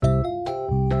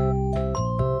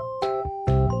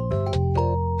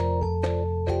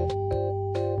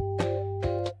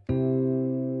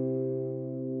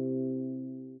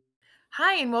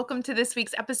and welcome to this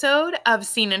week's episode of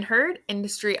Seen and Heard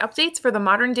Industry Updates for the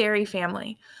Modern Dairy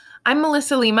Family. I'm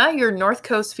Melissa Lima, your North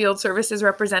Coast Field Services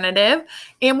representative,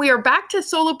 and we are back to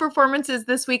solo performances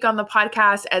this week on the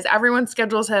podcast as everyone's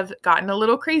schedules have gotten a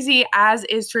little crazy, as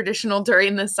is traditional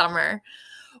during the summer.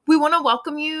 We want to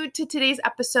welcome you to today's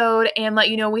episode and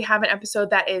let you know we have an episode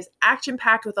that is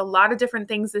action-packed with a lot of different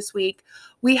things this week.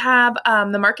 We have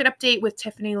the market update with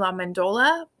Tiffany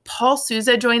LaMendola. Paul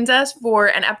Souza joins us for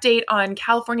an update on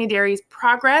California Dairy's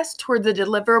progress toward the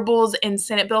deliverables in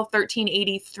Senate Bill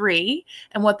 1383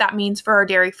 and what that means for our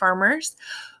dairy farmers.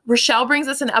 Rochelle brings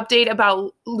us an update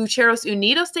about Lucheros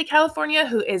Unidos de California,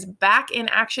 who is back in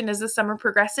action as the summer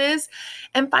progresses.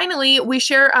 And finally, we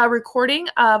share a recording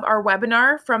of our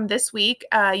webinar from this week,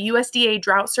 USDA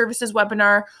Drought Services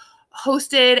webinar,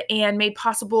 hosted and made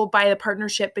possible by the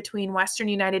partnership between Western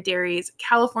United Dairies,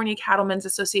 California Cattlemen's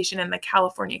Association, and the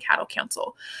California Cattle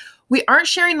Council. We aren't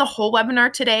sharing the whole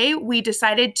webinar today. We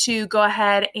decided to go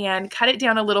ahead and cut it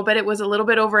down a little bit. It was a little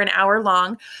bit over an hour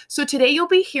long. So today you'll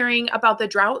be hearing about the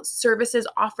drought services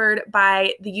offered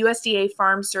by the USDA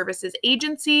Farm Services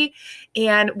Agency,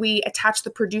 and we attach the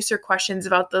producer questions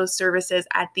about those services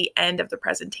at the end of the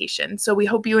presentation. So we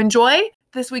hope you enjoy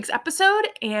this week's episode,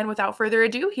 and without further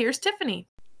ado, here's Tiffany.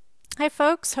 Hi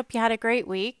folks, hope you had a great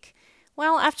week.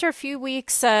 Well, after a few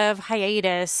weeks of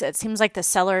hiatus, it seems like the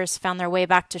sellers found their way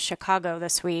back to Chicago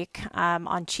this week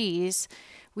on cheese.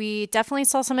 We definitely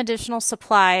saw some additional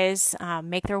supplies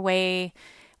make their way,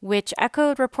 which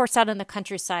echoed reports out in the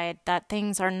countryside that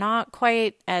things are not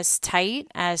quite as tight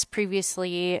as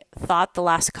previously thought the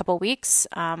last couple weeks,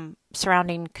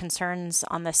 surrounding concerns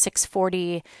on the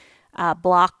 640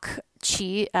 block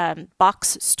cheese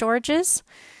box storages.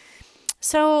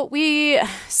 So we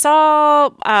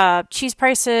saw cheese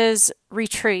prices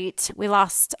retreat. We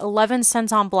lost 11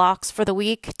 cents on blocks for the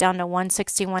week, down to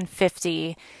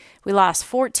 161.50. We lost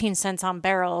 14 cents on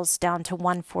barrels, down to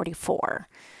 144.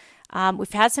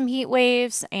 We've had some heat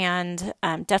waves and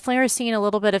definitely are seeing a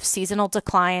little bit of seasonal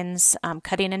declines,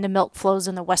 cutting into milk flows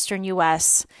in the western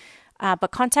U.S., but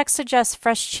context suggests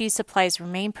fresh cheese supplies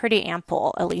remain pretty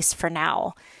ample, at least for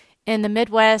now. In the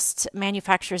Midwest,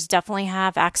 manufacturers definitely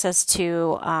have access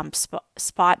to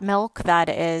spot milk that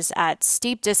is at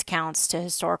steep discounts to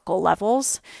historical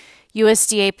levels.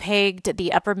 USDA pegged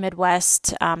the upper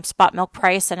Midwest spot milk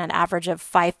price at an average of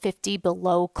 $5.50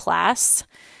 below class.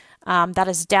 That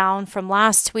is down from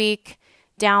last week,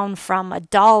 down from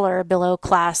 $1 below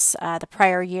class the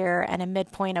prior year, and a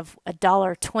midpoint of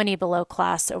 $1.20 below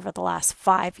class over the last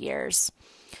 5 years.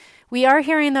 We are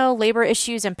hearing, though, labor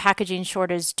issues and packaging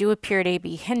shortages do appear to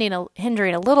be hindering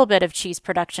a little bit of cheese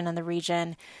production in the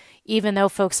region. Even though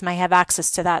folks might have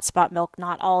access to that spot milk,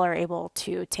 not all are able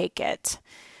to take it.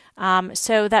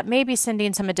 So that may be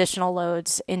sending some additional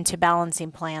loads into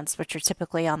balancing plants, which are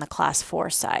typically on the Class 4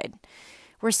 side.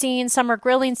 We're seeing summer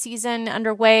grilling season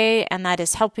underway, and that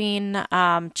is helping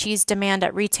cheese demand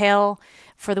at retail.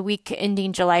 For the week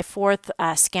ending July 4th,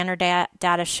 scanner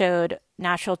data showed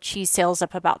natural cheese sales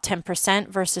up about 10%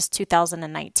 versus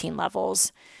 2019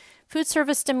 levels. Food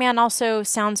service demand also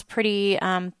sounds pretty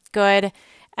good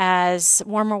as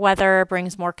warmer weather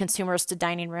brings more consumers to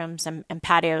dining rooms and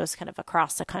patios kind of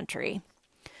across the country.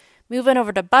 Moving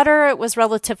over to butter, it was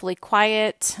relatively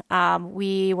quiet.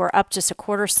 We were up just a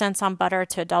quarter cents on butter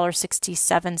to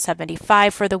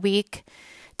 $1.6775 for the week.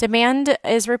 Demand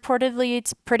is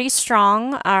reportedly pretty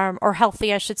strong, or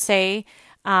healthy, I should say,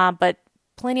 but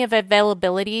plenty of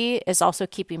availability is also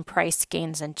keeping price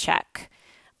gains in check.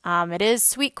 It is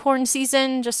sweet corn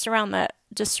season just around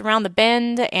the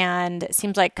bend, and it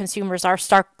seems like consumers are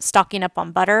stocking up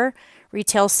on butter.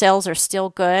 Retail sales are still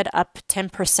good, up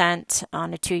 10%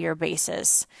 on a 2-year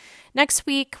basis. Next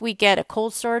week, we get a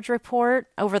cold storage report.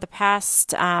 Over the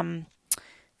past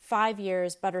 5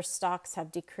 years, butter stocks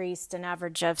have decreased an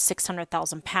average of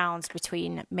 600,000 pounds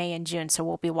between May and June, so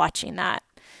we'll be watching that.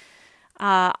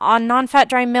 On non-fat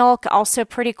dry milk, also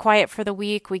pretty quiet for the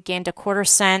week. We gained a quarter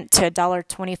cent to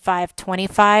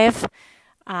 $1.2525.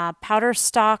 Powder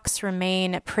stocks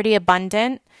remain pretty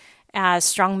abundant as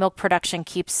strong milk production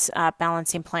keeps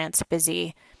balancing plants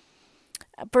busy.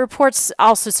 Reports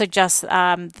also suggest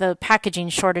the packaging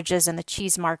shortages in the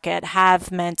cheese market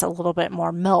have meant a little bit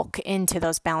more milk into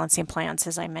those balancing plants,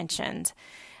 as I mentioned.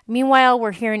 Meanwhile,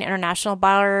 we're hearing international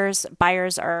buyers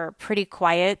are pretty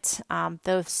quiet,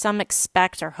 though some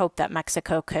expect or hope that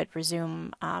Mexico could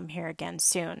resume here again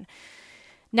soon.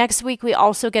 Next week, we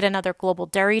also get another global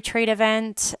dairy trade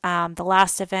event. The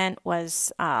last event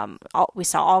was we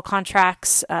saw all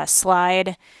contracts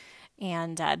slide,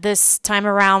 And this time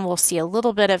around, we'll see a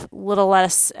little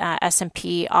less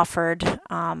S&P offered.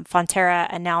 Fonterra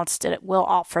announced it will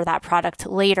offer that product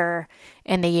later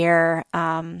in the year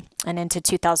and into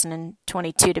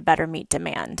 2022 to better meet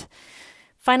demand.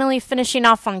 Finally, finishing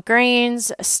off on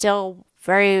grains, still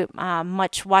very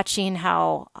much watching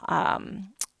how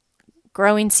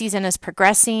growing season is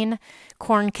progressing.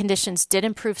 Corn conditions did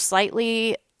improve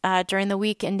slightly during the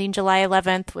week ending July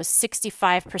 11th, with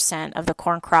 65% of the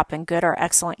corn crop in good or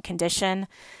excellent condition.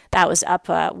 That was up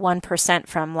 1%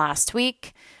 from last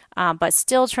week, but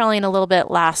still trailing a little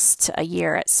bit last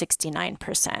year at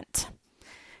 69%.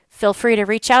 Feel free to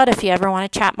reach out if you ever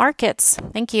want to chat markets.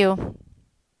 Thank you.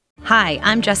 Hi,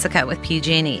 I'm Jessica with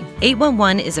PG&E.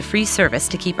 811 is a free service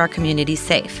to keep our communities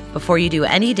safe. Before you do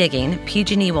any digging,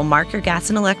 PG&E will mark your gas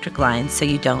and electric lines so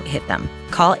you don't hit them.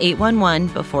 Call 811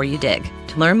 before you dig.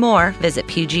 To learn more, visit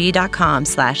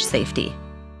pge.com/safety.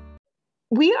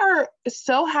 We are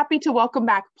so happy to welcome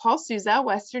back Paul Souza,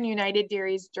 Western United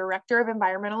Dairy's Director of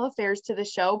Environmental Affairs, to the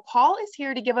show. Paul is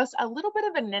here to give us a little bit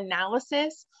of an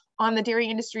analysis on the dairy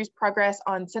industry's progress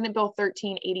on Senate Bill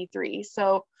 1383.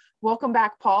 So welcome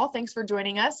back, Paul. Thanks for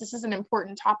joining us. This is an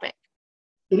important topic.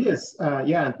 It is,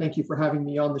 yeah, and thank you for having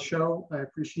me on the show. I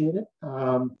appreciate it.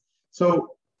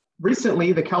 So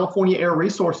recently, the California Air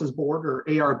Resources Board, or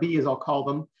ARB as I'll call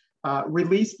them,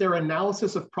 released their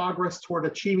analysis of progress toward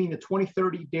achieving the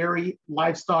 2030 dairy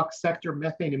livestock sector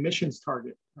methane emissions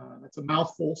target. That's a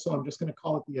mouthful, so I'm just going to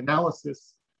call it the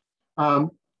analysis.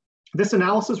 This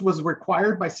analysis was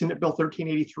required by Senate Bill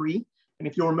 1383, and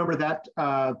if you'll remember, that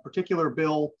particular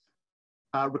bill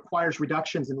requires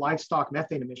reductions in livestock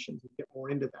methane emissions. We'll get more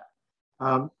into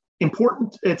that.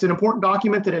 It's an important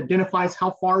document that identifies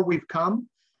how far we've come,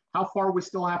 how far we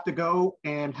still have to go,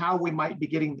 and how we might be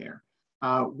getting there.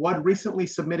 WUD recently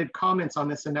submitted comments on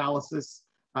this analysis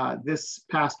this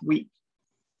past week.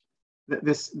 That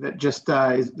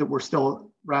we're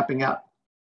still wrapping up.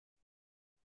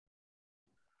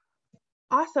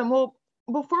 Awesome. Well,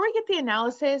 before we get the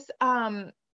analysis,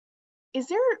 is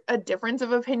there a difference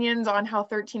of opinions on how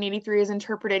 1383 is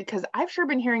interpreted? Because I've sure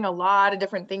been hearing a lot of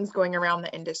different things going around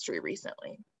the industry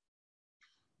recently.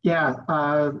 Yeah,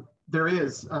 there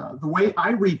is. The way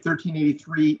I read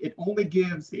 1383, it only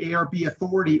gives the ARB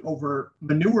authority over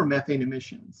manure methane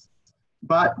emissions.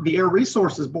 But the Air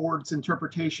Resources Board's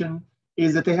interpretation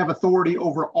is that they have authority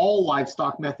over all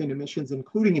livestock methane emissions,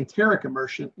 including enteric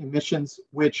emissions,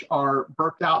 which are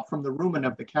burped out from the rumen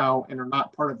of the cow and are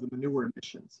not part of the manure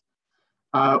emissions.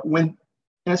 When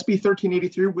SB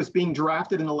 1383 was being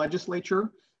drafted in the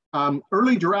legislature,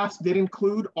 early drafts did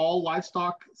include all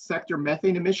livestock sector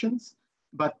methane emissions,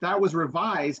 but that was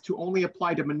revised to only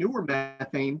apply to manure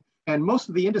methane, and most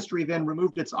of the industry then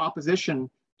removed its opposition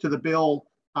to the bill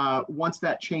once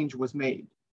that change was made.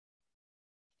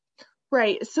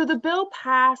 Right. So the bill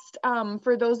passed,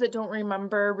 for those that don't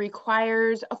remember,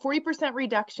 requires a 40%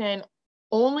 reduction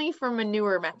only for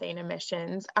manure methane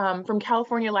emissions from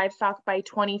California livestock by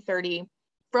 2030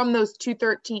 from those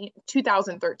 2013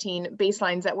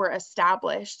 baselines that were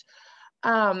established.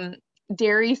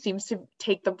 Dairy seems to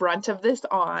take the brunt of this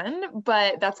on,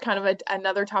 but that's kind of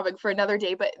another topic for another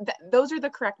day. But those are the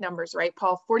correct numbers, right,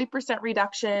 Paul? 40%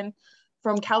 reduction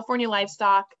from California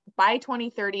livestock by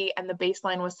 2030, and the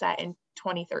baseline was set in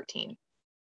 2013.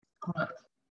 Correct.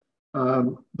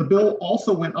 The bill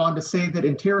also went on to say that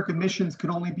enteric emissions could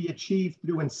only be achieved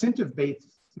through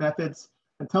incentive-based methods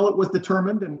until it was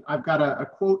determined, and I've got a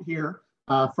quote here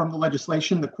from the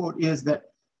legislation. The quote is that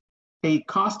a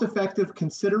cost-effective,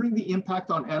 considering the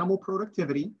impact on animal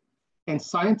productivity and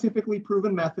scientifically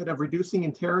proven method of reducing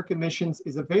enteric emissions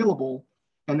is available,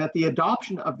 and that the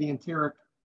adoption of the enteric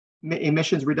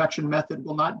emissions reduction method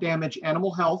will not damage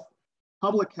animal health,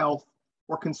 public health,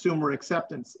 or consumer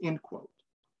acceptance, end quote.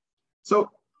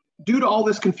 So due to all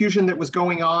this confusion that was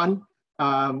going on,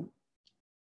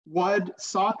 WUD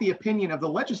sought the opinion of the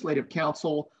Legislative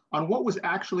Council on what was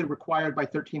actually required by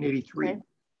 1383. Okay.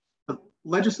 The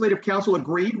Legislative Council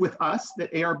agreed with us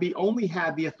that ARB only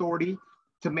had the authority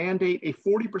to mandate a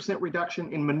 40%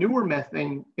 reduction in manure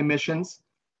methane emissions.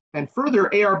 And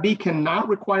further, ARB cannot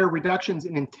require reductions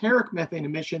in enteric methane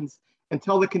emissions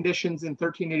until the conditions in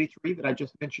 1383 that I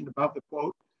just mentioned above the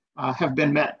quote have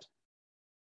been met.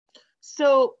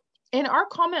 So in our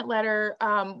comment letter,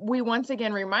 we once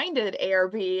again reminded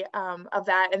ARB of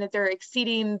that and that they're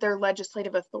exceeding their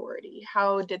legislative authority.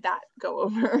 How did that go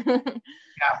over?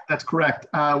 Yeah, that's correct.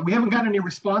 We haven't got any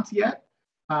response yet,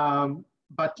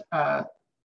 but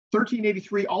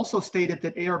 1383 also stated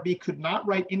that ARB could not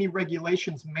write any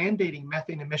regulations mandating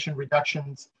methane emission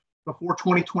reductions before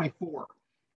 2024.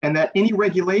 and that any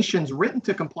regulations written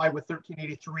to comply with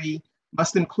 1383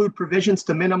 must include provisions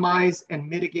to minimize and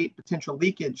mitigate potential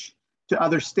leakage to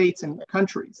other states and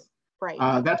countries.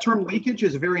 Right. That term leakage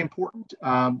is very important.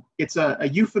 It's a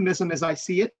euphemism, as I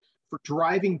see it, for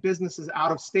driving businesses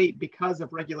out of state because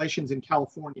of regulations in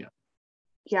California.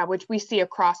 Yeah, which we see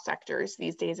across sectors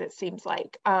these days, it seems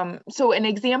like. So an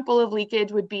example of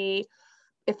leakage would be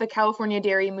if a California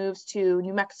dairy moves to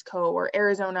New Mexico or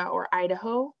Arizona or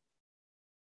Idaho.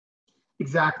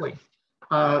 Exactly.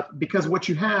 Because what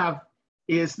you have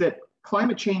is that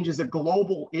climate change is a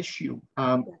global issue.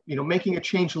 Making a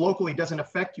change locally doesn't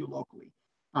affect you locally.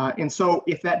 And so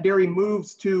if that dairy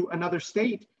moves to another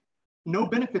state, no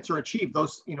benefits are achieved.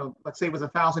 Those, let's say it was a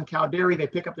 1,000 cow dairy, they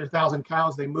pick up their 1,000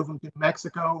 cows, they move them to New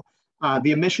Mexico.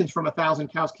 The emissions from 1,000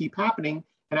 cows keep happening,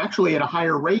 and actually at a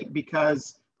higher rate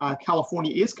because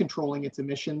California is controlling its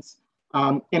emissions.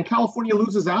 And California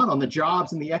loses out on the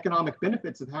jobs and the economic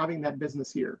benefits of having that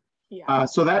business here. Yeah.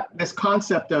 So that this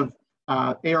concept of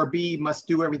ARB must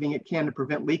do everything it can to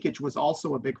prevent leakage was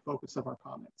also a big focus of our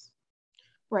comments.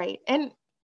 Right. And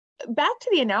back to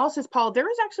the analysis, Paul, there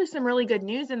was actually some really good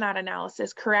news in that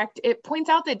analysis, correct? It points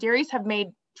out that dairies have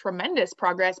made tremendous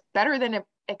progress, better than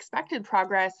expected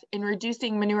progress in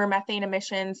reducing manure methane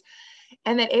emissions,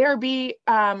 and that ARB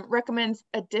recommends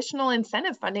additional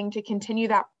incentive funding to continue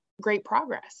that great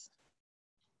progress.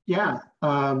 Yeah,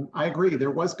 I agree.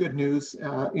 There was good news.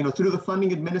 Through the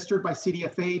funding administered by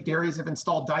CDFA, dairies have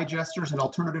installed digesters and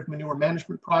alternative manure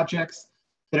management projects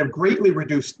that have greatly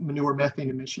reduced manure methane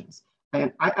emissions.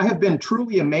 And I have been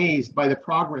truly amazed by the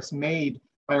progress made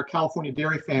by our California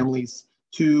dairy families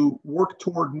to work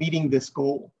toward meeting this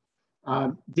goal.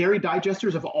 Dairy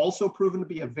digesters have also proven to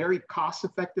be a very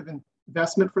cost-effective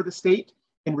investment for the state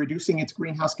in reducing its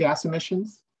greenhouse gas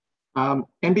emissions.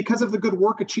 And because of the good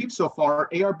work achieved so far,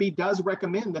 ARB does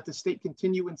recommend that the state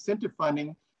continue incentive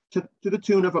funding to the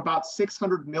tune of about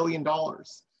 $600 million.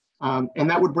 And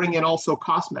that would bring in also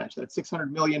cost match, that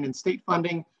 $600 million in state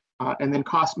funding, and then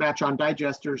cost match on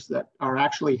digesters that are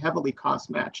actually heavily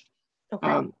cost matched.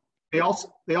 Okay. They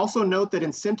also note that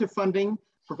incentive funding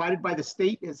provided by the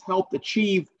state has helped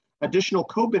achieve additional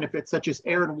co-benefits such as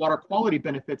air and water quality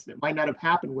benefits that might not have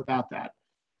happened without that.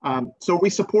 So we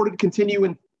supported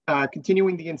continuing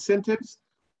the incentives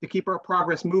to keep our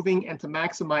progress moving and to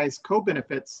maximize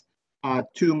co-benefits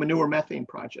to manure methane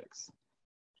projects.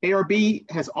 ARB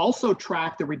has also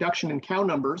tracked the reduction in cow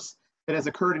numbers that has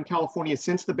occurred in California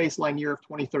since the baseline year of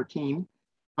 2013.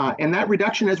 And that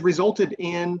reduction has resulted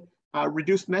in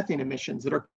reduced methane emissions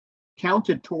that are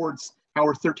counted towards our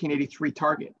 1383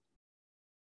 target.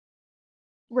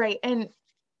 Right. And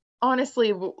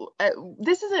honestly,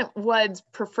 this isn't WUD's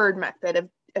preferred method of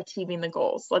achieving the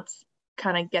goals. Let's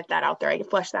kind of get that out there. I can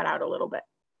flesh that out a little bit.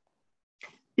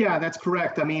 Yeah, that's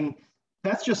correct. I mean,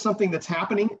 that's just something that's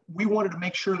happening. We wanted to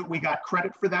make sure that we got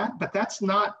credit for that, but that's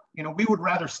not, we would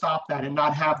rather stop that and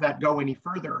not have that go any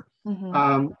further.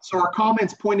 Mm-hmm. So our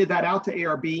comments pointed that out to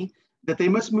ARB, that they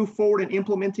must move forward in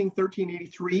implementing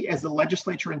 1383 as the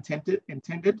legislature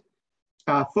intended,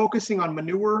 focusing on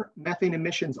manure methane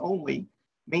emissions only,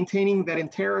 maintaining that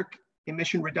enteric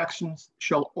emission reductions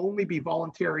shall only be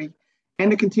voluntary, and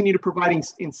to continue to providing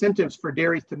incentives for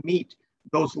dairies to meet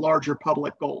those larger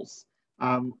public goals.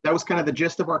 That was kind of the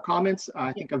gist of our comments.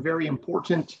 I think a very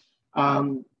important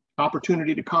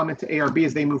opportunity to comment to ARB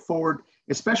as they move forward,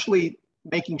 especially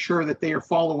making sure that they are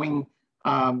following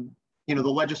the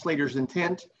legislator's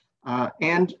intent,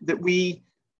 and that we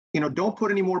don't put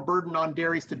any more burden on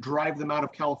dairies to drive them out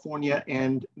of California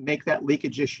and make that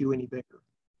leakage issue any bigger.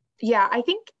 Yeah, I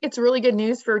think it's really good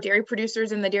news for dairy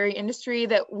producers in the dairy industry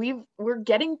that we're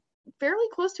getting fairly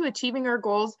close to achieving our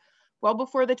goals well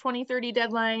before the 2030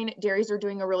 deadline. Dairies are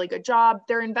doing a really good job.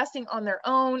 They're investing on their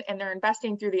own, and they're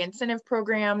investing through the incentive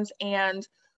programs, and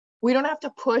we don't have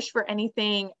to push for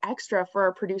anything extra for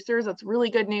our producers. That's really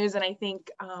good news. And I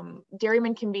think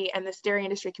dairymen and this dairy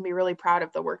industry can be really proud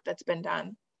of the work that's been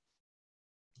done.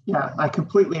 Yeah, I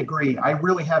completely agree. I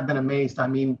really have been amazed. I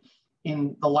mean,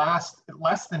 in the less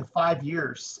than 5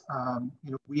 years,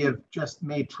 we have just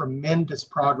made tremendous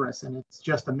progress, and it's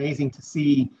just amazing to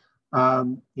see,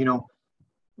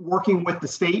 working with the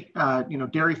state,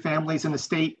 dairy families in the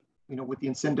state, with the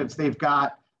incentives they've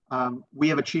got, we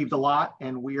have achieved a lot,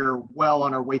 and we are well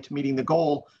on our way to meeting the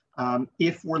goal,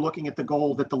 if we're looking at the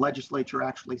goal that the legislature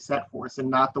actually set for us and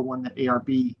not the one that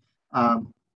ARB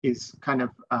is kind of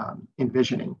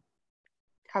envisioning.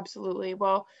 Absolutely.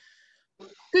 Well,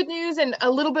 good news and a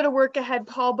little bit of work ahead,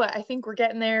 Paul, but I think we're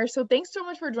getting there. So thanks so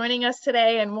much for joining us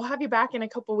today, and we'll have you back in a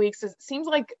couple of weeks. It seems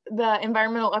like the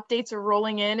environmental updates are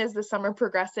rolling in as the summer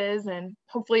progresses, and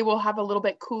hopefully we'll have a little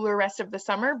bit cooler rest of the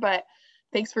summer, but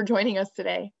thanks for joining us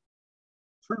today.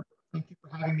 Sure. Thank you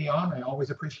for having me on. I always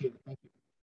appreciate it. Thank you.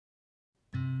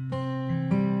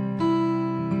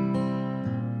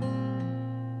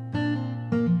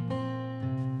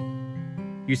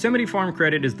 Yosemite Farm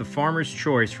Credit is the farmer's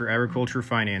choice for agriculture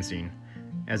financing.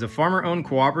 As a farmer-owned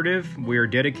cooperative, we are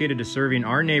dedicated to serving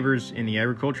our neighbors in the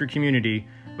agriculture community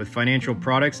with financial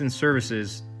products and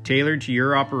services tailored to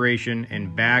your operation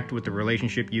and backed with a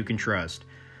relationship you can trust.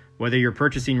 Whether you're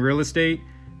purchasing real estate,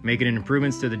 making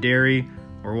improvements to the dairy,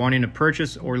 or wanting to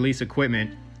purchase or lease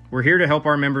equipment, we're here to help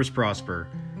our members prosper.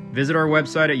 Visit our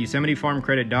website at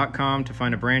YosemiteFarmCredit.com to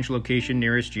find a branch location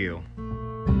nearest you.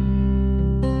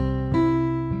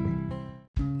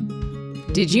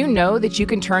 Did you know that you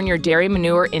can turn your dairy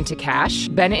manure into cash?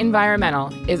 Bennett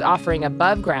Environmental is offering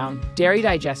above-ground dairy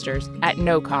digesters at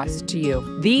no cost to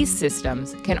you. These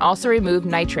systems can also remove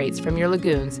nitrates from your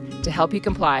lagoons to help you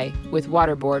comply with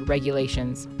water board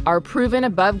regulations. Our proven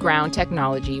above-ground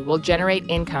technology will generate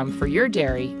income for your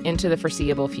dairy into the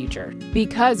foreseeable future.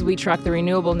 Because we truck the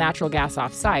renewable natural gas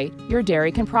off-site, your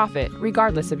dairy can profit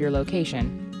regardless of your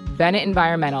location. Bennett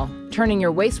Environmental, turning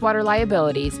your wastewater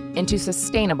liabilities into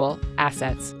sustainable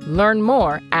assets. Learn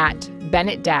more at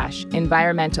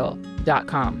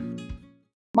bennett-environmental.com.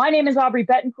 My name is Aubrey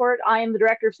Betancourt. I am the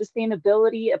Director of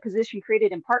Sustainability, a position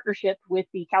created in partnership with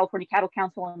the California Cattle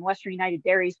Council and Western United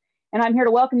Dairies. And I'm here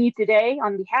to welcome you today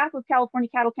on behalf of California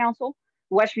Cattle Council,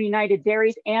 Western United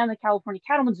Dairies, and the California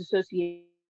Cattlemen's Association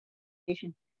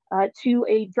to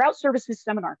a drought services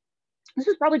seminar. This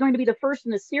is probably going to be the first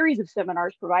in a series of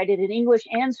seminars provided in English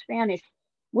and Spanish,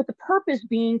 with the purpose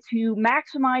being to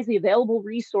maximize the available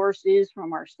resources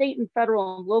from our state and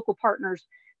federal and local partners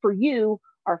for you,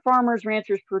 our farmers,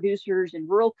 ranchers, producers, and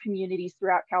rural communities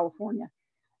throughout California.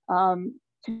 To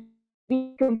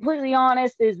be completely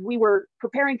honest, as we were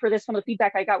preparing for this, some of the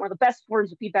feedback I got, one of the best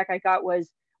forms of feedback I got was,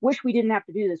 wish we didn't have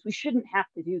to do this. We shouldn't have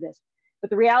to do this. But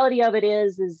the reality of it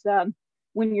is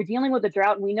when you're dealing with a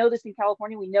drought, and we know this in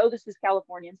California, we know this as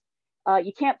Californians,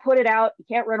 you can't put it out, you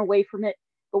can't run away from it,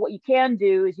 but what you can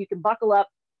do is you can buckle up,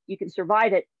 you can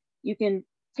survive it, you can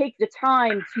take the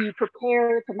time to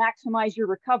prepare to maximize your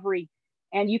recovery,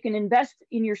 and you can invest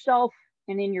in yourself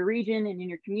and in your region and in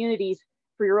your communities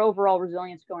for your overall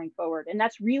resilience going forward. And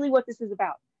that's really what this is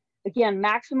about. Again,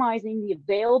 maximizing the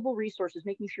available resources,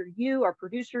 making sure you, our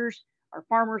producers, our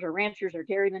farmers, our ranchers, our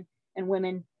dairymen and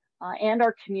women, and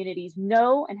our communities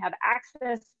know and have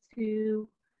access to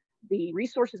the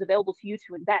resources available to you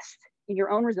to invest in your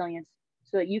own resilience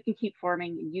so that you can keep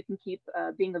farming and you can keep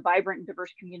being the vibrant and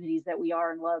diverse communities that we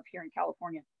are and love here in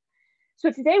California.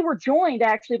 So today we're joined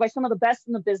actually by some of the best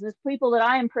in the business, people that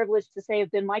I am privileged to say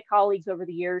have been my colleagues over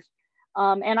the years.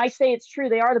 And I say it's true,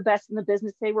 they are the best in the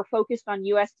business. Today we're focused on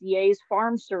USDA's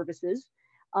farm services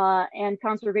and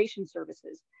conservation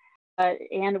services.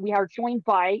 And we are joined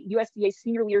by USDA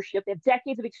senior leadership. They have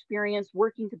decades of experience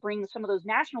working to bring some of those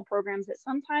national programs that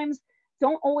sometimes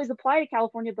don't always apply to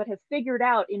California, but have figured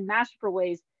out in masterful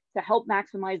ways to help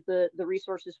maximize the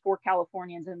resources for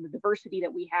Californians and the diversity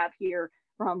that we have here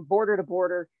from border to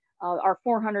border, our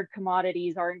 400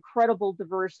 commodities, our incredible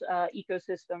diverse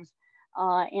ecosystems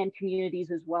and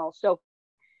communities as well. So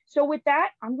with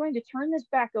that, I'm going to turn this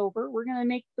back over. We're going to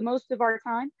make the most of our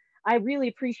time. I really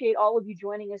appreciate all of you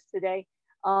joining us today.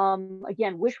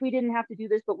 Again, wish we didn't have to do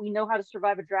this, but we know how to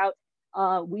survive a drought.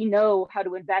 We know how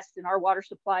to invest in our water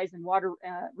supplies and water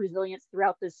resilience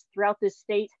throughout this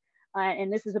state.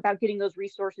 And this is about getting those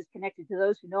resources connected to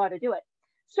those who know how to do it.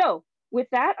 So with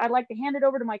that, I'd like to hand it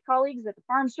over to my colleagues at the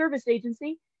Farm Service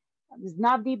Agency. Ms.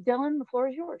 Navdeep Dhillon, the floor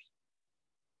is yours.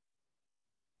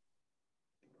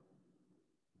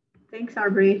 Thanks,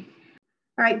 Aubrey.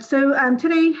 All right, so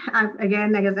today,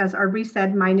 again, I guess as Aubrey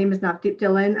said, my name is Navdeep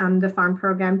Dhillon. I'm the Farm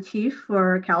Program Chief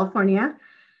for California.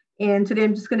 And today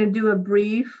I'm just going to do a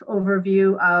brief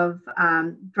overview of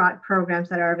drought programs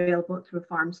that are available through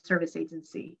Farm Service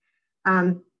Agency.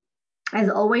 As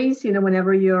always,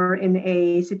 whenever you're in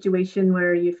a situation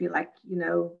where you feel like,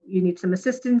 you need some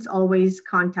assistance, always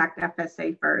contact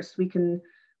FSA first. We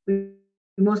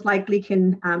most likely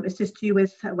can assist you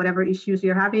with whatever issues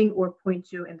you're having or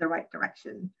point you in the right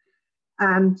direction.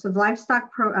 So the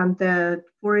livestock, the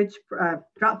forage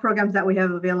drought programs that we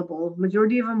have available,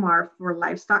 majority of them are for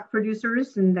livestock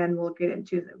producers, and then we'll get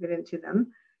into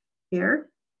them here.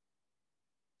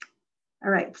 All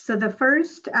right, so the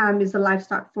first is the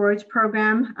livestock forage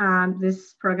program.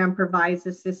 This program provides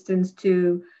assistance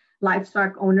to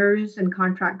livestock owners and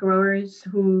contract growers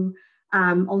who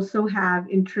also have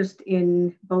interest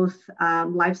in both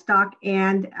livestock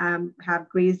and have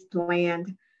grazed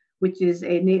land, which is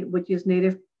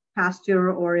native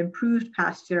pasture or improved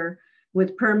pasture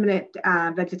with permanent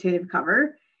vegetative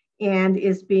cover, and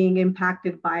is being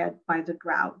impacted by the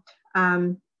drought.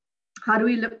 How do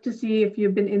we look to see if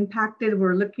you've been impacted?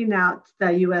 We're looking at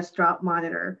the U.S. Drought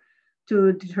Monitor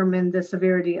to determine the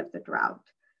severity of the drought.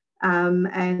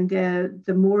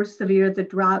 The more severe the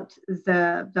drought,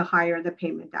 the higher the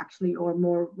payment actually, or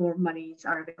more monies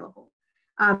are available.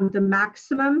 The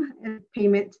maximum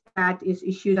payment that is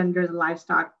issued under the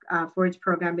livestock forage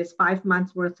program is 5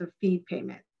 months worth of feed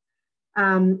payment.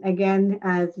 Again,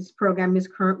 this program is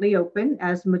currently open,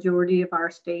 as majority of our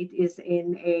state is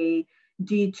in a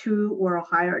D2 or a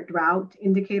higher drought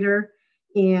indicator,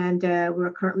 and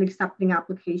we're currently accepting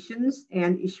applications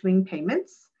and issuing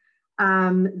payments.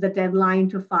 The deadline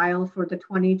to file for the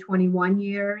 2021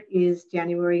 year is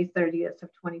January 30th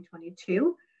of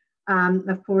 2022.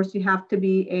 Of course, you have to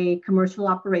be a commercial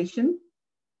operation.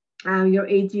 Your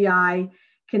AGI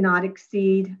cannot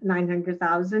exceed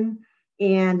 900,000,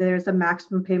 and there's a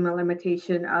maximum payment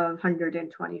limitation of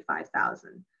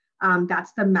 125,000.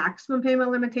 That's the maximum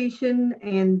payment limitation,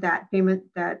 and that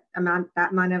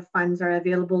amount of funds are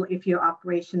available if your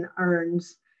operation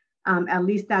earns at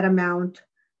least that amount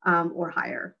or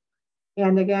higher.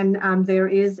 And again, there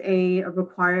is a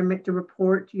requirement to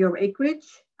report your acreage,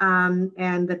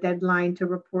 and the deadline to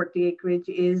report the acreage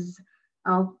is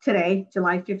today,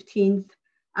 July 15th.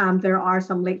 There are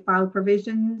some late file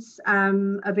provisions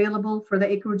available for the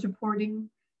acreage reporting,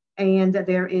 and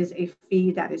there is a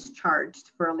fee that is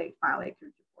charged for a late file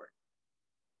acreage report.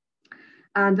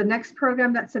 The next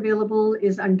program that's available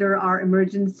is under our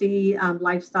Emergency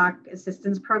Livestock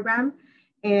Assistance Program.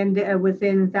 And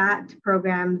within that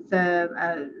program,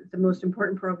 the most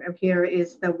important program here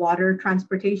is the water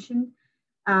transportation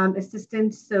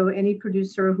assistance. So any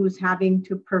producer who's having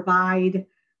to provide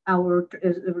or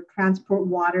transport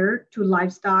water to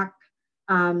livestock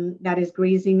that is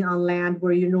grazing on land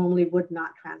where you normally would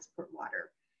not transport water.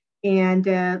 And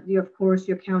of course,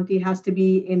 your county has to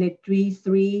be in a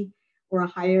D3 or a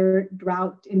higher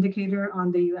drought indicator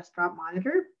on the U.S. Drought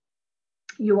Monitor.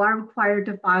 You are required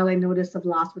to file a notice of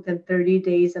loss within 30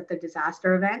 days of the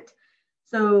disaster event.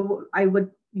 So I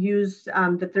would use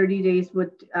the 30 days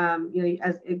would,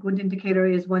 as a good indicator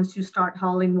is once you start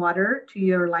hauling water to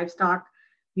your livestock,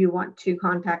 you want to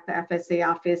contact the FSA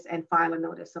office and file a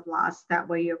notice of loss. That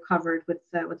way you're covered with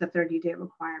the 30-day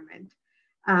requirement.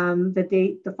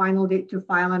 The final date to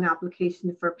file an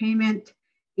application for payment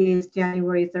is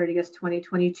January 30th,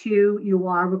 2022. You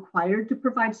are required to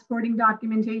provide supporting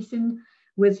documentation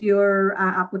with your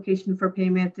application for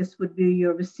payment. This would be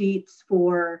your receipts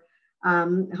for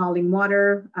hauling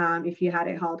water, if you had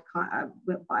it hauled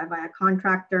by a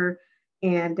contractor,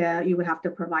 and you would have to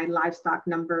provide livestock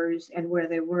numbers and where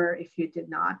they were if you did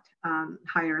not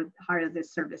hire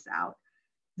this service out.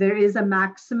 There is a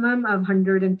maximum of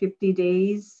 150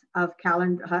 days of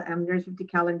 150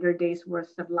 calendar days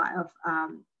worth of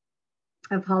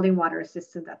hauling water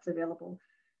assistance that's available.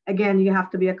 Again, you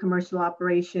have to be a commercial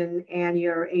operation and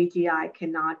your AGI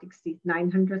cannot exceed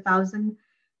 900,000.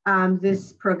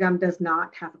 This program does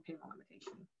not have a payment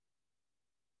limitation.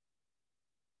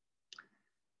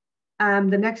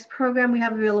 The next program we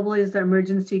have available is the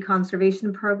Emergency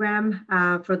Conservation Program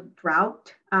for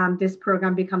drought. This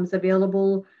program becomes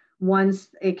available once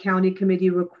a county committee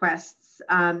requests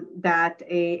that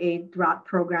a drought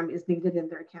program is needed in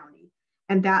their county.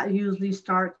 And that usually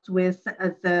starts with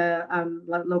the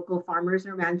local farmers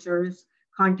and ranchers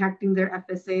contacting their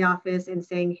FSA office and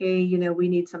saying, hey, we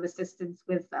need some assistance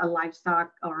with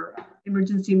livestock or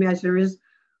emergency measures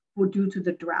due to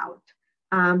the drought.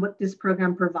 What this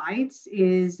program provides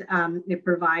is it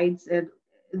provides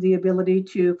the ability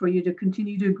for you to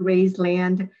continue to graze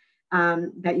land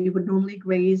that you would normally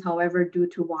graze. However, due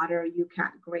to water, you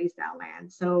can't graze that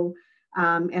land. So,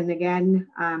 and again,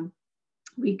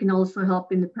 we can also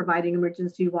help in providing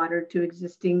emergency water to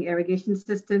existing irrigation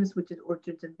systems, which is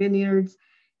orchards and vineyards,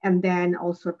 and then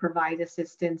also provide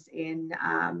assistance in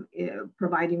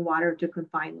providing water to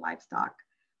confined livestock.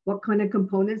 What kind of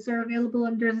components are available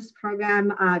under this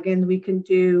program? Again, we can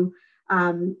do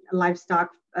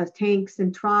livestock tanks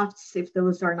and troughs if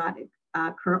those are not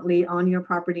currently on your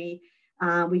property.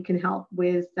 We can help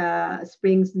with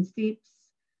springs and steeps.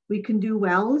 We can do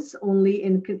wells only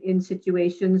in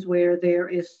situations where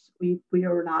we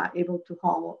are not able to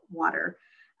haul water.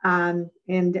 The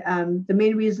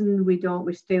main reason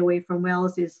we stay away from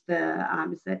wells is the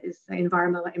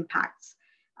environmental impacts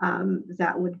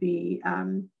that would be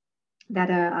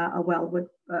a well would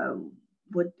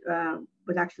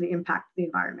actually impact the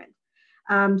environment.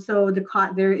 So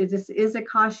this is a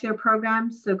cost share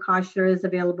program. So cost share is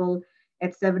available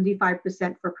at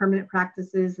 75% for permanent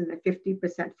practices and at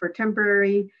 50% for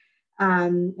temporary.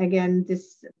 Again,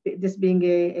 this being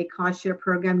a cost share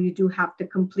program, you do have to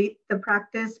complete the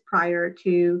practice prior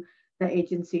to the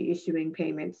agency issuing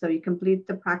payment. So you complete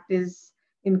the practice,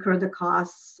 incur the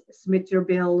costs, submit your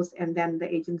bills, and then the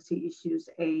agency issues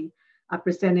a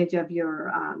percentage of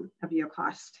your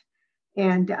cost.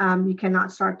 And you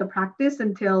cannot start the practice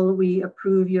until we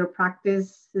approve your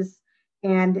practices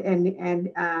and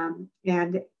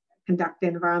conduct the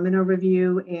environmental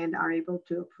review and are able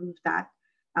to approve that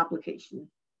application.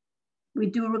 We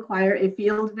do require a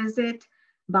field visit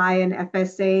by an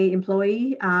FSA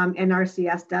employee.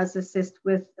 NRCS does assist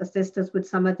us with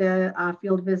some of the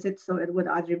field visits, so it would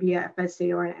either be a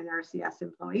FSA or an NRCS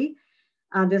employee.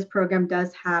 This program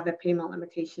does have a payment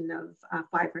limitation of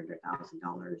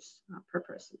 $500,000 per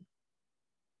person.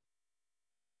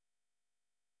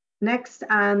 Next,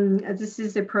 this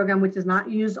is a program which is not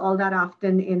used all that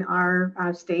often in our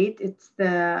state. It's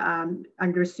the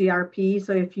under CRP.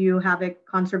 So if you have a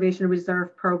conservation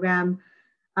reserve program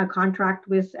contract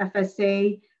with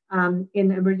FSA, in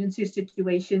emergency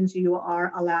situations, you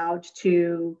are allowed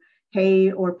to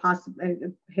hay or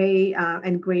possibly hay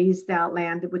and graze that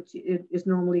land, which is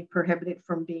normally prohibited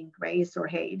from being grazed or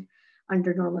hayed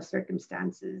under normal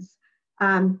circumstances.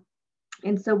 And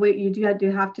so what you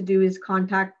do have to do is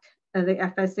contact the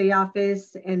FSA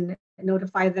office and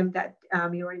notify them that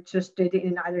you're interested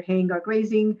in either haying or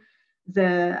grazing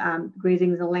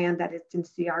the land that is in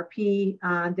CRP.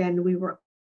 Then we work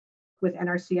with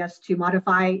NRCS to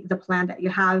modify the plan that you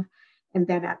have. And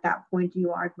then at that point,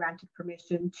 you are granted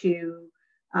permission to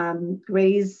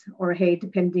graze or hay,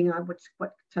 depending on which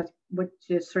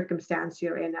circumstance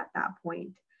you're in at that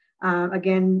point.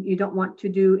 Again, you don't want to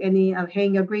do any of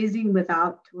haying or grazing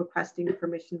without requesting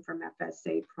permission from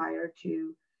FSA prior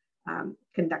to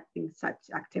conducting such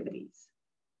activities.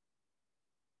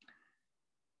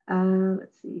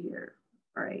 Let's see here.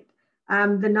 All right.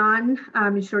 The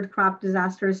non-insured crop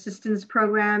disaster assistance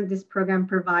program. This program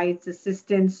provides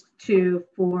assistance to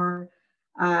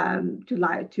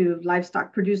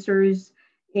livestock producers,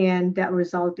 and that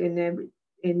result in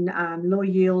low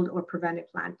yield or prevented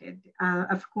planted.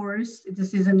 Of course,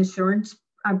 this is an insurance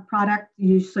product,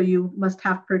 so you must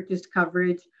have purchased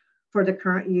coverage for the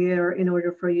current year in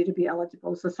order for you to be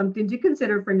eligible. So something to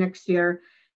consider for next year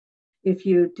if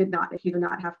you do not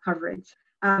have coverage.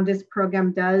 This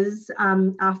program does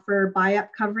offer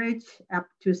buy-up coverage up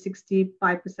to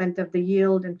 65% of the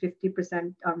yield and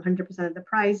 50%, 100% of the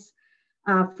price.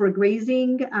 For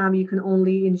grazing, you can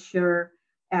only insure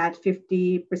at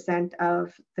 50%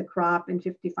 of the crop and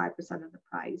 55% of the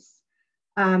price.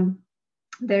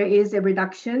 There is a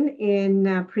reduction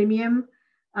in premium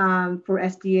for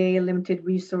SDA, limited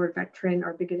resource veteran,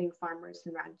 or beginning farmers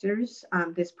and ranchers.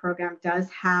 This program does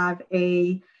have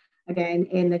again,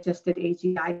 an adjusted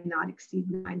AGI not exceed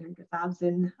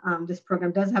 900,000. This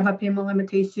program does have a payment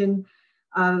limitation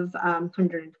of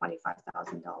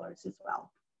 $125,000 as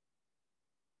well.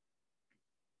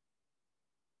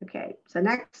 Okay, so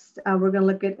next we're going to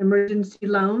look at emergency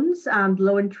loans.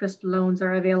 Low interest loans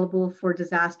are available for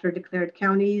disaster declared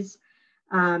counties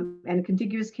and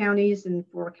contiguous counties, and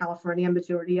for California, a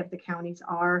majority of the counties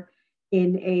are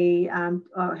in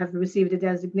have received a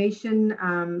designation.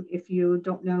 If you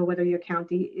don't know whether your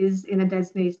county is in a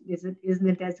designation,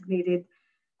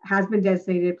 has been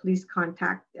designated, please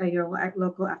contact your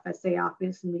local FSA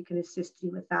office and we can assist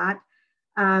you with that.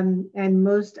 And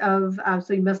most of,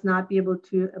 so you must not be able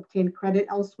to obtain credit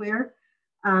elsewhere.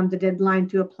 The deadline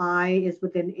to apply is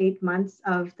within 8 months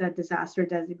of the disaster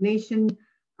designation.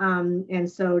 And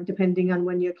so depending on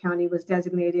when your county was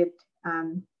designated,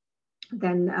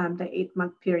 then the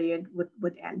 8-month period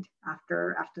would end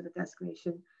after the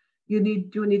designation. You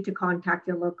do need to contact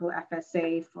your local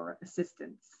FSA for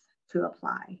assistance to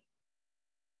apply.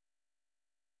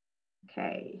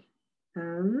 Okay.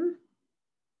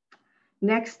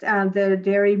 Next, the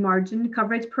dairy margin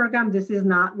coverage program. This is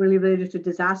not really related to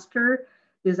disaster.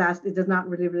 It is not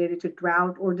really related to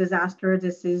drought or disaster.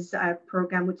 This is a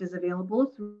program which is available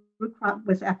through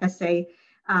with FSA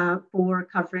for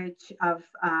coverage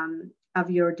of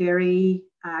your dairy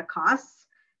costs.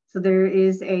 So there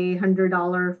is a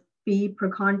 $100 fee per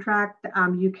contract.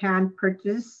 You can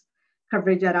purchase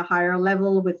coverage at a higher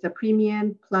level with the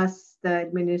premium plus the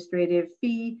administrative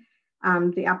fee.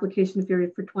 The application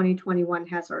period for 2021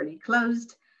 has already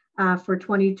closed. For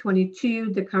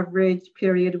 2022, the coverage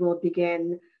period will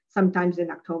begin sometimes in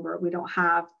October. We don't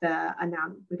have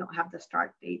the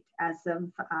start date as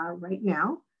of right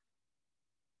now.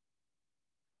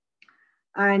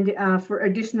 And for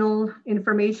additional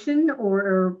information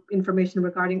or information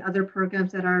regarding other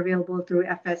programs that are available through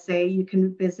FSA, you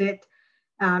can visit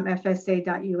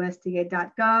fsa.usda.gov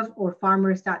or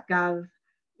farmers.gov.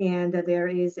 And there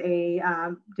is a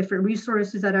different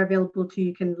resources that are available to you.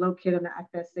 You can locate on the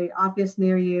FSA office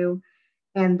near you.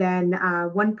 And then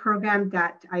one program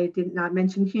that I did not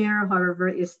mention here, however,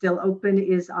 is still open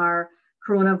is our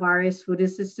Coronavirus Food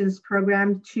Assistance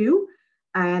Program 2.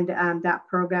 And that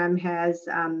program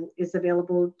is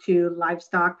available to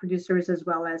livestock producers as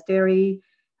well as dairy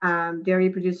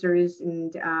producers.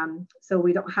 And so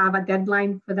we don't have a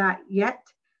deadline for that yet.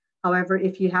 However,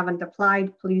 if you haven't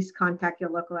applied, please contact your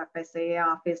local FSA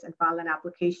office and file an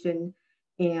application,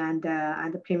 and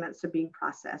the payments are being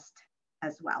processed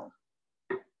as well.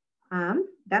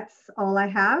 That's all I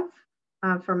have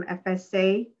from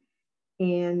FSA.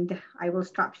 And I will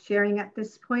stop sharing at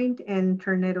this point and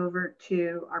turn it over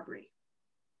to Aubrey.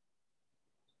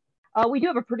 We do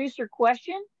have a producer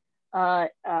question. I'm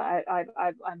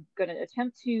going to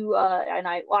attempt to, and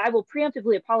I will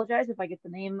preemptively apologize if I get the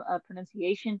name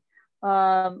pronunciation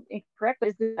incorrect,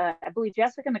 but I believe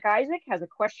Jessica McIsaac has a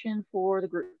question for the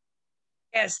group.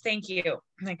 Yes, thank you.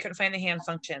 I couldn't find the hand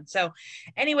function. So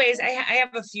anyways, I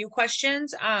have a few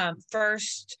questions.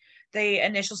 First, the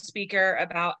initial speaker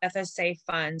about FSA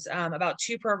funds, about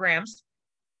two programs,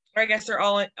 or I guess they're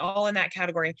all in that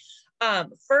category.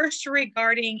 First,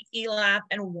 regarding ELAP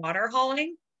and water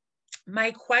hauling,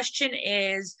 my question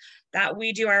is that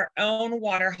we do our own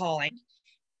water hauling.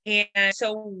 And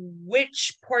so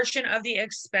which portion of the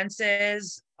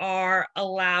expenses are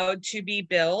allowed to be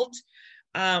billed?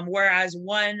 Whereas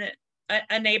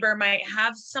a neighbor might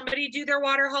have somebody do their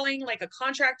water hauling, like a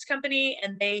contract company,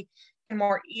 and they can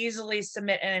more easily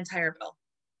submit an entire bill.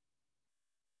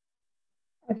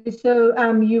 Okay, so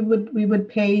we would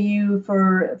pay you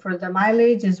for the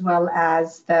mileage as well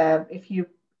as if you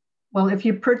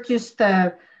purchase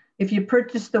the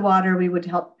water, we would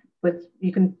help with,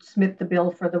 you can submit the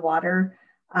bill for the water.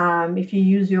 If you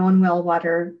use your own well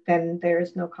water, then there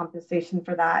is no compensation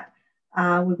for that.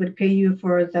 We would pay you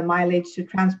for the mileage to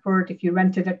transport. If you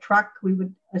rented a truck, we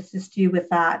would assist you with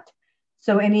that.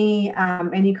 So any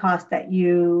cost that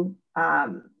you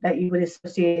would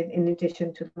associate in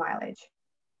addition to the mileage.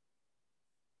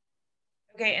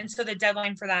 Okay, and so the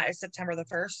deadline for that is September the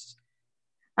 1st.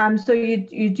 So you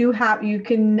need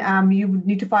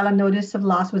to file a notice of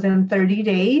loss within 30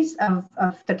 days of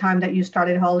the time that you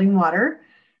started hauling water.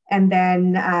 And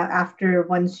then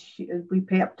once we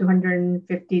pay up to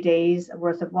 150 days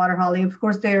worth of water hauling. Of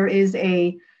course, there is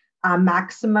a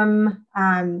maximum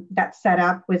that's set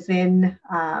up within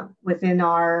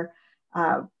our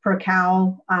per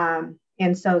cow.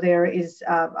 And so there is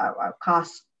a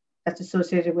cost that's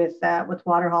associated with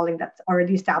water hauling that's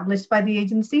already established by the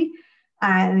agency,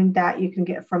 and that you can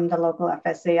get from the local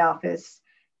FSA office.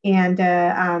 And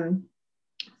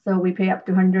so we pay up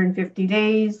to 150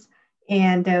 days.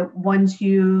 And once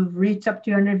you reach up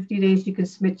to 150 days, you can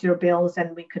submit your bills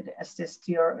and we could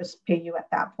pay you at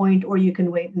that point, or you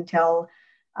can wait until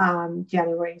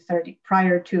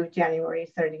prior to January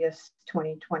 30th,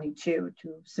 2022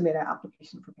 to submit an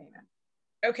application for payment.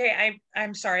 Okay,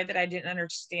 I'm sorry that I didn't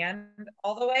understand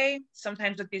all the way.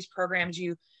 Sometimes with these programs,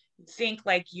 you think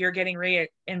like you're getting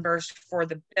reimbursed for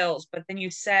the bills, but then you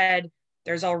said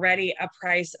there's already a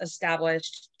price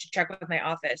established to check with my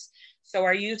office. So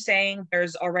are you saying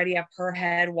there's already a per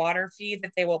head water fee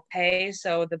that they will pay,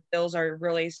 so the bills are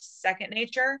really second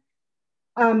nature?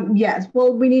 Yes,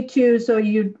 well, we need to,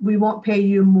 we won't pay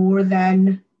you more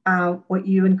than what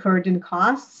you incurred in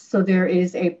costs. So there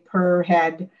is a per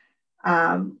head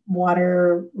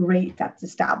water rate that's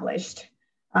established.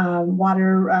 I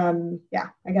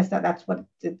guess that's what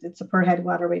it's a per head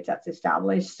water rate that's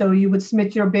established. So you would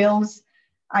submit your bills.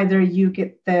 Either you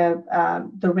get the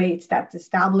rates that's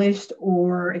established,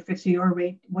 or if it's your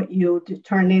rate, what you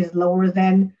determine is lower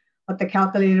than what the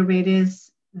calculated rate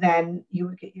is, then you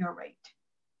would get your rate.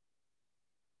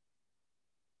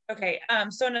 Okay,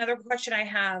 so another question I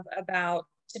have about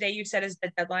today, you said is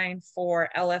the deadline for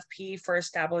LFP for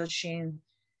establishing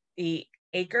the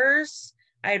acres.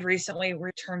 I had recently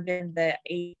returned in the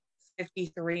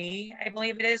 853, I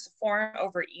believe it is, form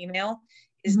over email.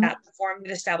 Is that the form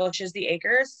that establishes the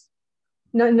acres?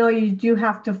 No, you do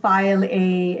have to file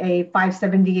a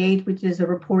 578, which is a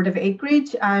report of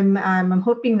acreage. I'm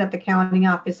hoping that the county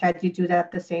office had you do that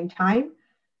at the same time.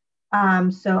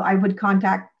 So I would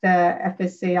contact the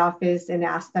FSA office and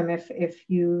ask them if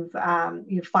you've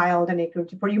filed an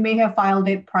acreage report. You may have filed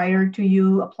it prior to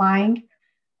you applying,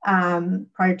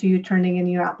 prior to you turning in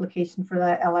your application for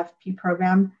the LFP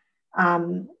program.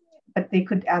 But they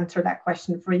could answer that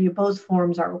question for you. Both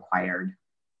forms are required.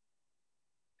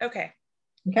 Okay.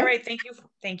 All right. Thank you.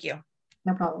 Thank you.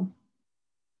 No problem.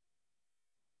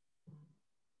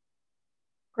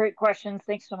 Great questions.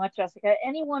 Thanks so much, Jessica.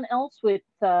 Anyone else with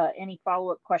any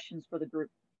follow-up questions for the group?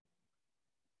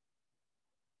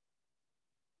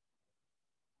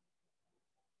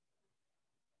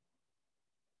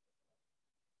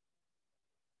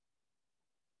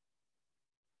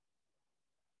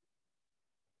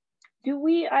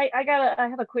 I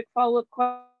have a quick follow-up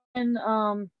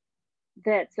question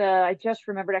that I just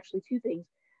remembered, actually two things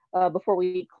before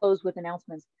we close with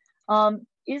announcements.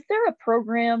 Is there a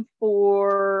program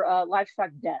for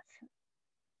livestock death?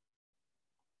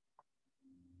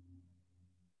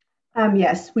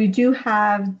 Yes, we do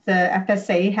have, the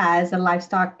FSA has a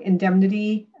livestock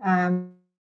indemnity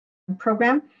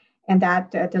program, and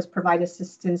that does provide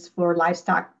assistance for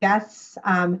livestock deaths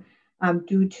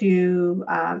due to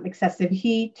excessive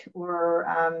heat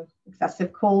or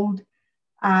excessive cold.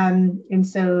 And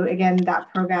so again,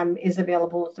 that program is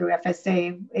available through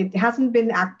FSA. It hasn't been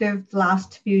active the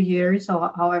last few years,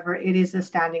 so, however, it is a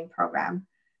standing program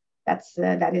that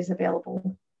is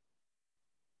available.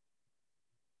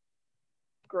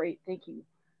 Great, thank you.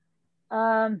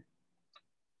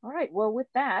 All right, well, with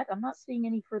that, I'm not seeing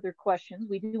any further questions.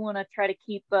 We do want to try to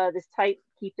keep this tight,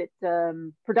 keep it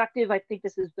productive. I think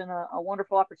this has been a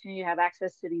wonderful opportunity to have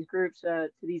access to these groups, to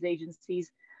these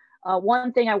agencies.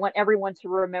 One thing I want everyone to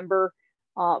remember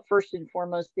first and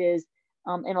foremost is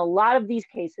in a lot of these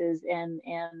cases, and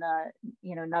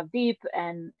you know, Navdeep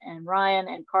and Ryan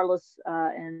and Carlos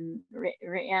and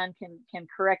Ryan can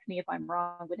correct me if I'm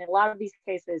wrong, but in a lot of these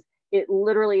cases, it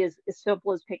literally is as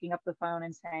simple as picking up the phone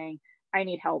and saying, I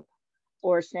need help,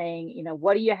 or saying, you know,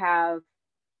 what do you have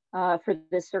for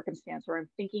this circumstance, or I'm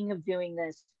thinking of doing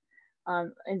this.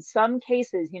 In some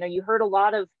cases, you know, you heard a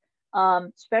lot of,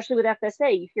 especially with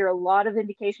FSA, you hear a lot of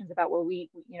indications about, well, we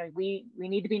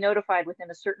need to be notified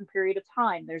within a certain period of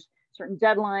time. There's certain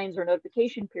deadlines or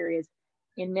notification periods.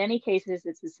 In many cases,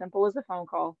 it's as simple as a phone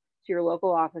call to your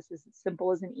local office, as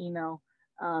simple as an email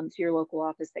to your local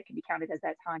office that can be counted as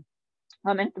that time.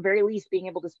 And at the very least, being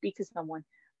able to speak to someone.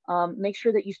 Make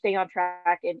sure that you stay on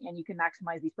track and you can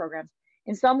maximize these programs.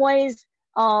 In some ways,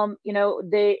 you know,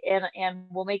 and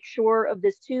we'll make sure of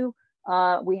this too.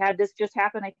 We had this just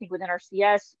happen, I think, with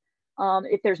NRCS.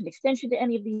 If there's an extension to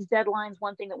any of these deadlines,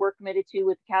 one thing that we're committed to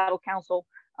with the Cattle Council,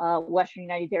 Western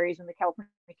United Dairies, and the California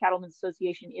Cattlemen's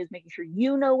Association is making sure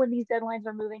you know when these deadlines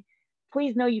are moving.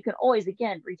 Please know you can always,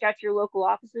 again, reach out to your local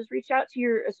offices, reach out to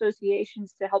your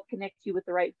associations to help connect you with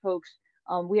the right folks.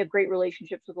 We have great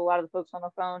relationships with a lot of the folks on the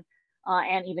phone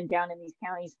and even down in these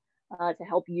counties to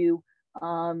help you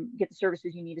get the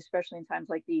services you need, especially in times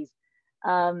like these.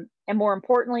 And more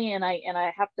importantly, and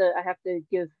I have to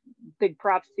give big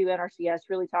props to NRCS,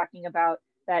 really talking about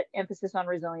that emphasis on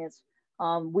resilience.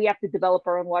 We have to develop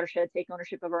our own watershed, take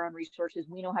ownership of our own resources.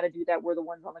 We know how to do that. We're the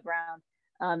ones on the ground,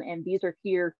 and these are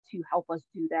here to help us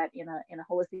do that in a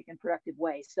holistic and productive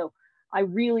way. So I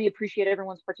really appreciate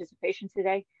everyone's participation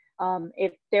today.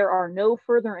 If there are no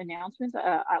further announcements,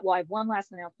 well, I have one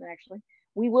last announcement actually.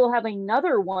 We will have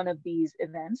another one of these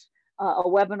events, a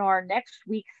webinar next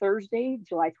week, Thursday,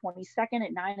 July 22nd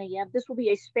at 9 a.m. This will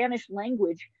be a Spanish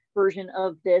language version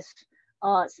of this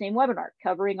same webinar,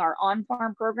 covering our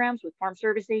on-farm programs with Farm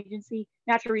Service Agency,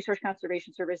 Natural Resource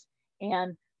Conservation Service,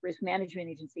 and Risk Management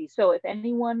Agency. So if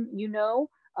anyone you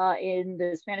know in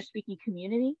the Spanish-speaking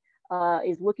community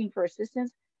is looking for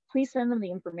assistance, please send them the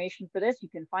information for this. You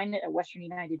can find it at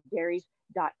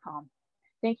westernuniteddairies.com.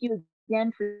 Thank you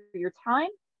again for your time,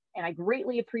 and I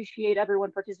greatly appreciate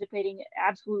everyone participating.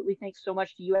 Absolutely, thanks so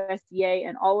much to USDA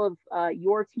and all of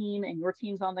your team and your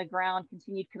teams on the ground,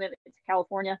 continued commitment to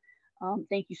California.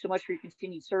 Thank you so much for your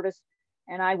continued service,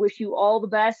 and I wish you all the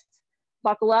best.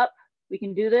 Buckle up, we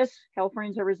can do this.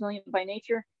 Californians are resilient by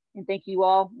nature, and thank you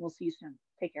all. We'll see you soon.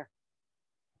 Take care.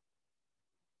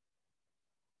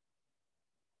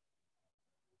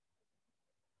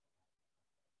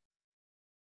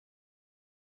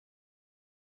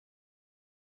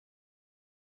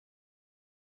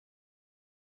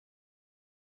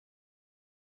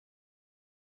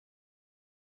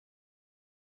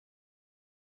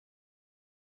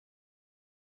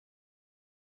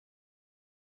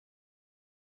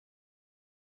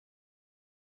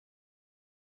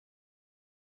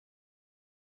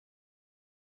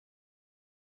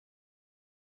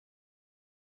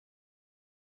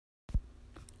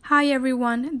 Hi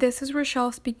everyone, this is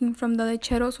Rochelle speaking from the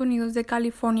Lecheros Unidos de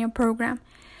California program.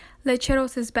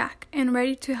 Lecheros is back and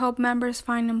ready to help members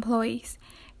find employees.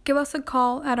 Give us a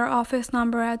call at our office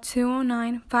number at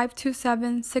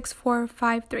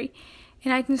 209-527-6453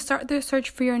 and I can start the search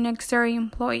for your next dairy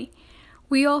employee.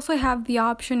 We also have the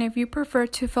option if you prefer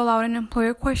to fill out an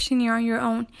employer questionnaire on your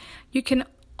own. You can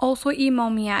also email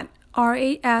me at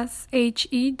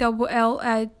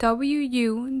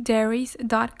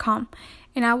rashell@wudairies.com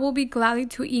and I will be glad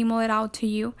to email it out to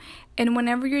you. And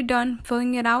whenever you're done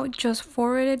filling it out, just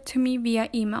forward it to me via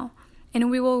email. And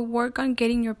we will work on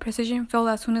getting your position filled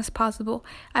as soon as possible.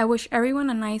 I wish everyone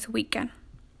a nice weekend.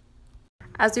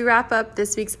 As we wrap up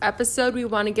this week's episode, we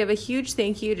want to give a huge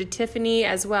thank you to Tiffany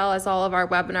as well as all of our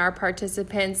webinar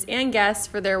participants and guests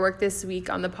for their work this week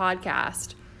on the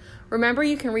podcast. Remember,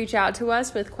 you can reach out to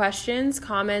us with questions,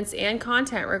 comments, and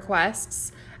content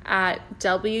requests at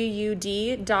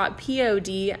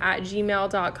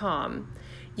wud.pod@gmail.com.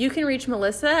 You can reach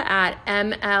Melissa at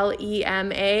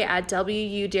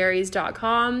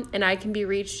mlema@wudairies.com, and I can be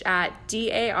reached at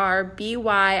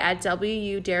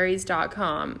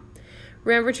darby@wudairies.com.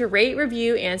 Remember to rate,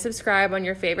 review, and subscribe on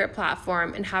your favorite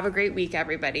platform, and have a great week,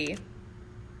 everybody.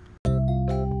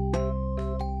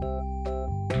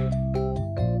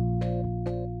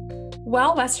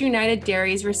 While Western United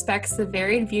Dairies respects the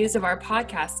varied views of our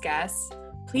podcast guests,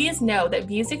 please note that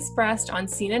views expressed on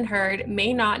Seen and Heard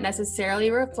may not necessarily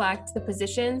reflect the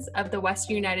positions of the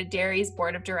Western United Dairies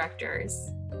Board of Directors.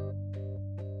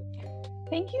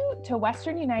 Thank you to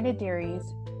Western United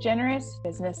Dairies' generous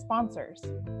business sponsors: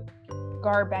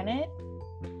 Gar Bennett,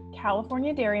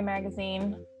 California Dairy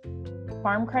Magazine,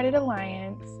 Farm Credit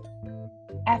Alliance,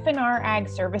 F&R Ag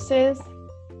Services,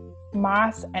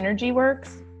 Moss Energy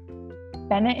Works,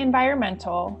 Bennett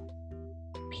Environmental,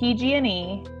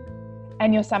 PG&E,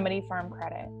 and Yosemite Farm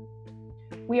Credit.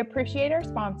 We appreciate our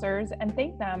sponsors and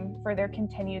thank them for their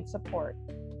continued support.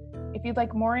 If you'd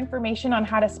like more information on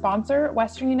how to sponsor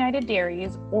Western United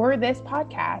Dairies or this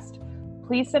podcast,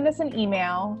 please send us an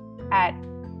email at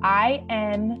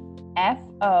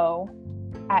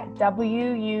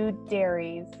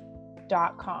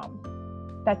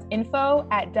info@wudairies.com. That's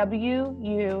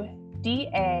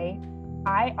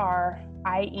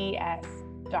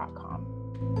info@wudairies.com.